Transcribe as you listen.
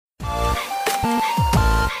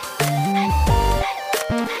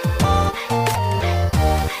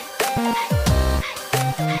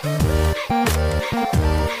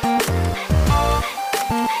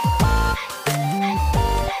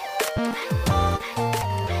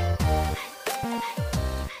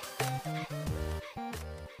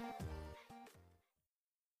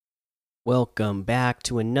Welcome back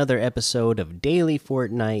to another episode of Daily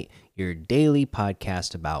Fortnite, your daily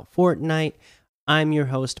podcast about Fortnite. I'm your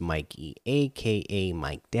host, Mikey, aka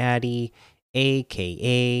Mike Daddy,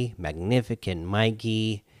 aka Magnificent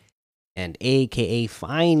Mikey, and aka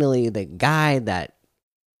finally the guy that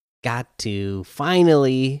got to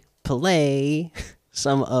finally play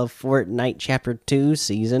some of Fortnite Chapter 2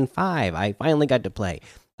 Season 5. I finally got to play.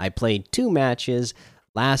 I played 2 matches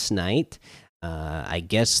last night. I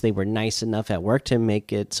guess they were nice enough at work to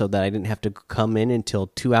make it so that I didn't have to come in until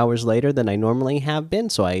 2 hours later than I normally have been.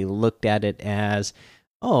 So I looked at it as,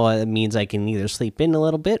 oh, it means I can either sleep in a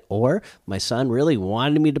little bit or my son really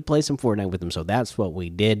wanted me to play some Fortnite with him. So that's what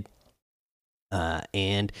we did.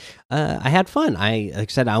 And I had fun. Like I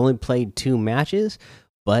said, I only played 2 matches,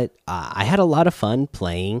 but I had a lot of fun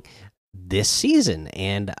playing this season,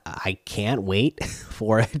 and I can't wait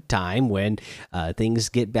for a time when things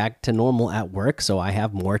get back to normal at work, so I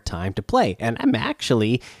have more time to play. And I'm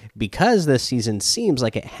actually, because this season seems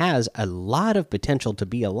like it has a lot of potential to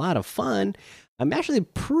be a lot of fun, I'm actually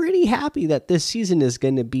pretty happy that this season is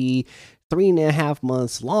going to be 3.5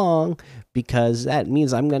 months long, because that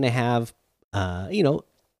means I'm going to have,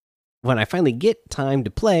 when I finally get time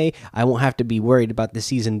to play, I won't have to be worried about the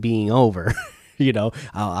season being over.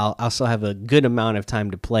 I'll still have a good amount of time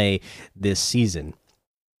to play this season.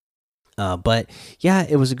 But yeah,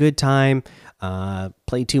 it was a good time.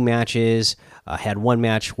 Played 2 matches. Had one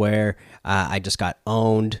match where I just got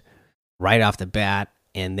owned right off the bat,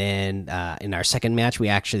 and then in our second match, we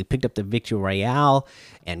actually picked up the victory royale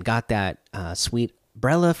and got that sweet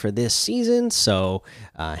umbrella for this season. So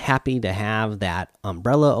happy to have that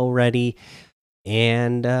umbrella already,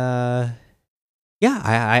 and yeah,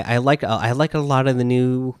 I like a lot of the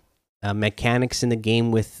new mechanics in the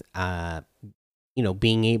game with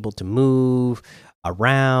being able to move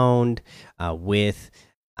around with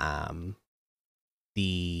the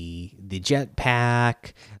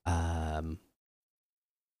jetpack.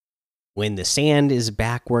 When the sand is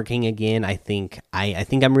back working again, I think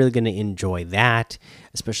I'm really going to enjoy that,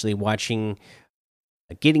 especially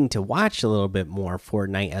getting to watch a little bit more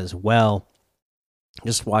Fortnite as well.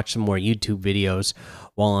 Just watch some more YouTube videos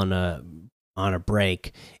while on a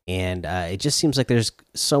break, and it just seems like there's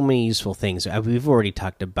so many useful things. We've already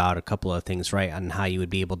talked about a couple of things, right, on how you would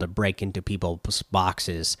be able to break into people's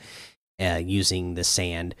boxes using the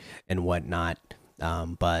sand and whatnot.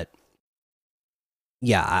 But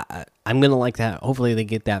yeah, I'm gonna like that. Hopefully, they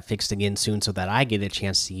get that fixed again soon so that I get a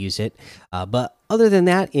chance to use it. But other than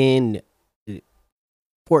that, in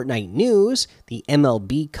Fortnite news, the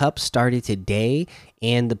MLB Cup started today,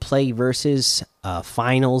 and the Play versus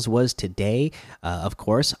finals was today. Of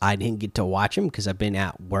course, I didn't get to watch them because I've been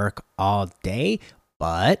at work all day.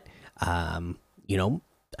 But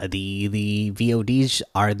the VODs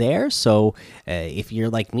are there. So if you're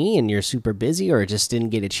like me and you're super busy or just didn't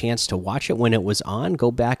get a chance to watch it when it was on, go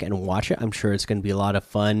back and watch it. I'm sure it's going to be a lot of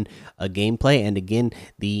fun gameplay. And again,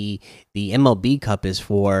 the MLB Cup is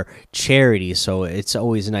for charity, so it's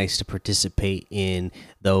always nice to participate in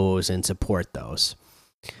those and support those.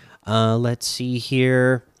 Let's see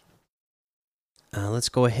here. Let's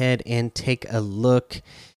go ahead and take a look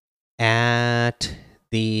at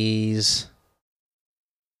these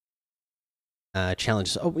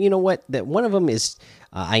challenges. Oh, you know what? That one of them is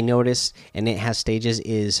I noticed, and it has stages,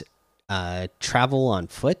 is travel on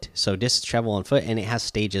foot. So distance travel on foot, and it has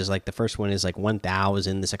stages. Like the first one is like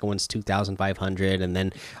 1,000, the second one's 2,500, and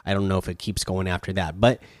then I don't know if it keeps going after that,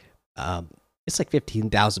 but it's like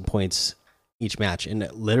 15,000 points each match, and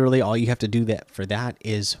literally all you have to do for that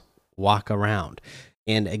is walk around.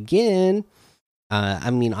 And again,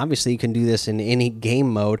 I mean, obviously you can do this in any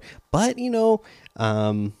game mode, but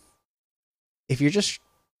if you're just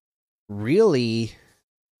really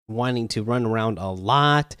wanting to run around a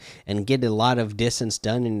lot and get a lot of distance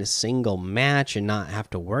done in a single match and not have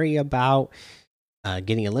to worry about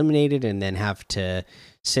getting eliminated and then have to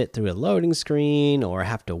sit through a loading screen or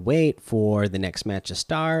have to wait for the next match to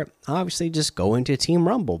start, obviously just go into Team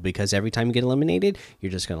Rumble, because every time you get eliminated,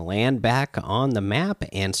 you're just going to land back on the map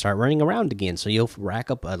and start running around again. So you'll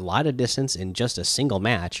rack up a lot of distance in just a single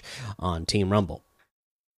match on Team Rumble.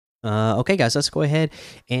 Okay, guys, let's go ahead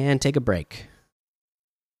and take a break.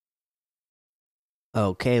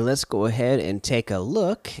 Okay, let's go ahead and take a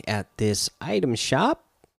look at this item shop.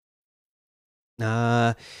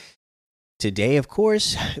 Today, of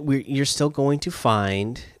course, you're still going to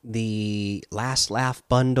find the Last Laugh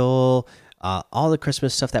bundle. All the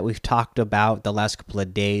Christmas stuff that we've talked about the last couple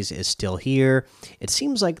of days is still here. It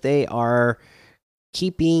seems like they are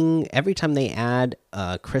keeping, every time they add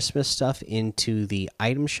Christmas stuff into the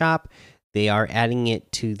item shop, they are adding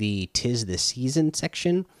it to the "Tis the Season"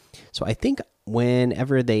 section. So I think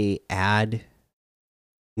whenever they add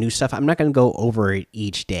new stuff, I'm not going to go over it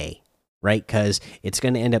each day, right? Because it's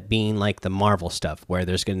going to end up being like the Marvel stuff where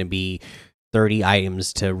there's going to be 30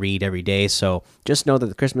 items to read every day. So just know that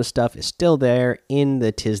the Christmas stuff is still there in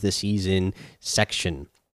the "Tis the Season" section.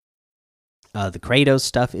 The Kratos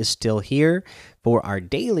stuff is still here. For our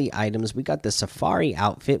daily items, we got the Safari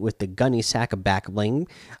outfit with the Gunny Sack of back bling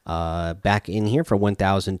back in here for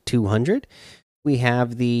 1,200. We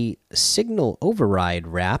have the Signal Override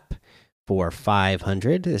wrap for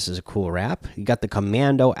 500. This is a cool wrap. You got the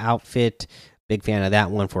Commando outfit. Big fan of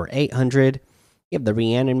that one for 800. You have the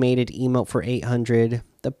Reanimated emote for 800.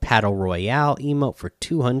 The Battle Royale emote for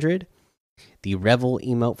 200. The Revel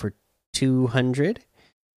emote for 200.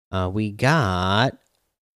 We got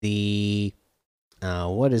the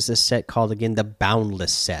what is this set called again? The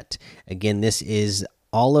Boundless set. Again, this is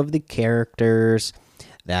all of the characters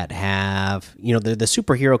that have, the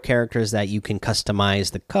superhero characters that you can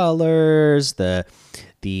customize the colors, the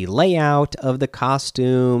layout of the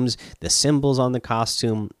costumes, the symbols on the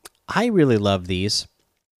costume. I really love these.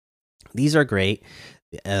 These are great.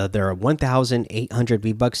 They're 1,800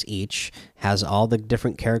 V-Bucks each. Has all the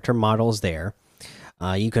different character models there.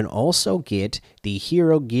 You can also get the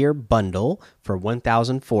Hero Gear bundle for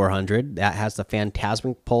 1,400. That has the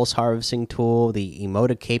Phantasmic Pulse Harvesting Tool, the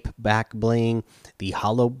Emoticape back bling, the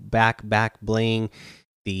Hollow back bling,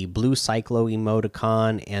 the Blue Cyclo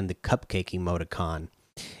emoticon, and the Cupcake emoticon.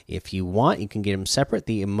 If you want, you can get them separate.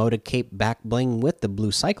 The Emoticape back bling with the Blue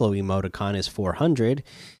Cyclo emoticon is 400.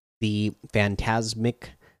 The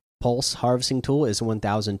Phantasmic Pulse Harvesting Tool is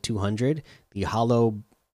 1,200. The Hollow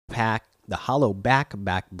back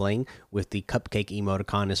bling with the Cupcake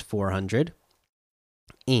emoticon is 400.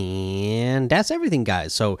 And that's everything,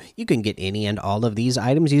 guys. So you can get any and all of these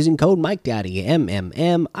items using code MikeDaddy,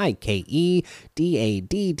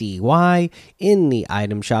 MMMIKEDADDY, in the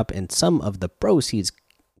item shop, and some of the proceeds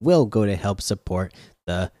will go to help support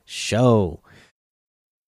the show.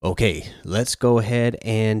 Okay, let's go ahead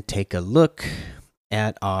and take a look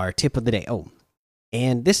at our tip of the day. Oh,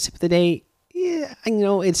 and this tip of the day, yeah,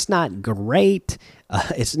 it's not great.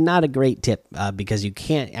 It's not a great tip because you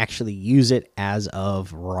can't actually use it as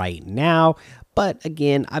of right now. But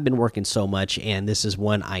again, I've been working so much, and this is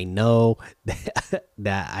one I know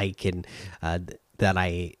that I can.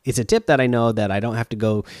 It's a tip that I know that I don't have to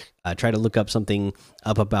go try to look up something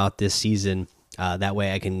up about this season. That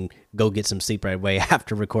way, I can go get some sleep right away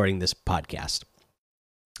after recording this podcast.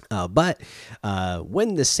 But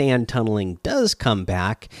when the sand tunneling does come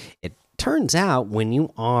back, it turns out when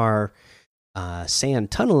you are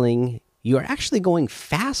sand tunneling, you are actually going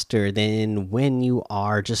faster than when you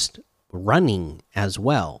are just running as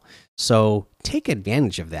well. So take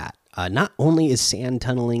advantage of that. Not only is sand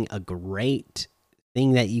tunneling a great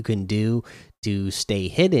thing that you can do to stay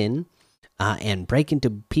hidden and break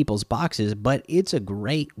into people's boxes, but it's a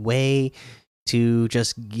great way to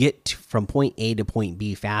just get from point A to point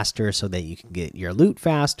B faster so that you can get your loot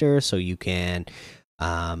faster, so you can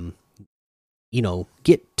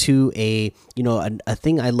get to a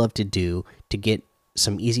thing I love to do to get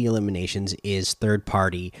some easy eliminations is third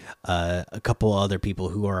party a couple other people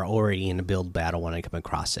who are already in a build battle when I come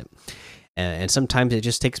across it. And sometimes it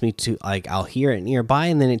just takes me to, like, I'll hear it nearby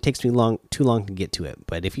and then it takes me too long to get to it.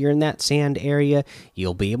 But if you're in that sand area,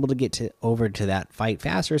 you'll be able to get over to that fight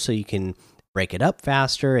faster, so you can break it up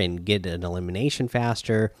faster and get an elimination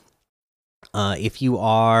faster. If you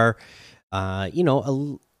are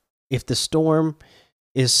if the storm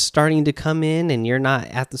is starting to come in and you're not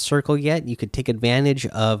at the circle yet, you could take advantage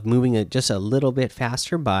of moving it just a little bit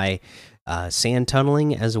faster by sand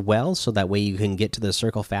tunneling as well, so that way you can get to the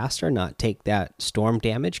circle faster, not take that storm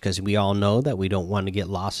damage, because we all know that we don't want to get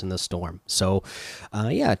lost in the storm. So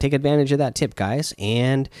yeah, take advantage of that tip, guys.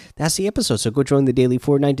 And that's the episode. So go join the daily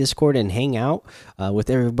Fortnite Discord and hang out with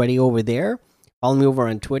everybody over there. Follow me over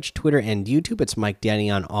on Twitch, Twitter, and YouTube. It's Mike Daddy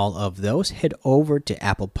on all of those. Head over to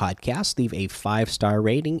Apple Podcasts, leave a 5-star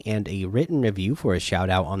rating and a written review for a shout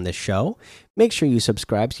out on the show. Make sure you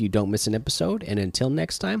subscribe so you don't miss an episode. And until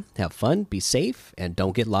next time, have fun, be safe, and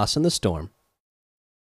don't get lost in the storm.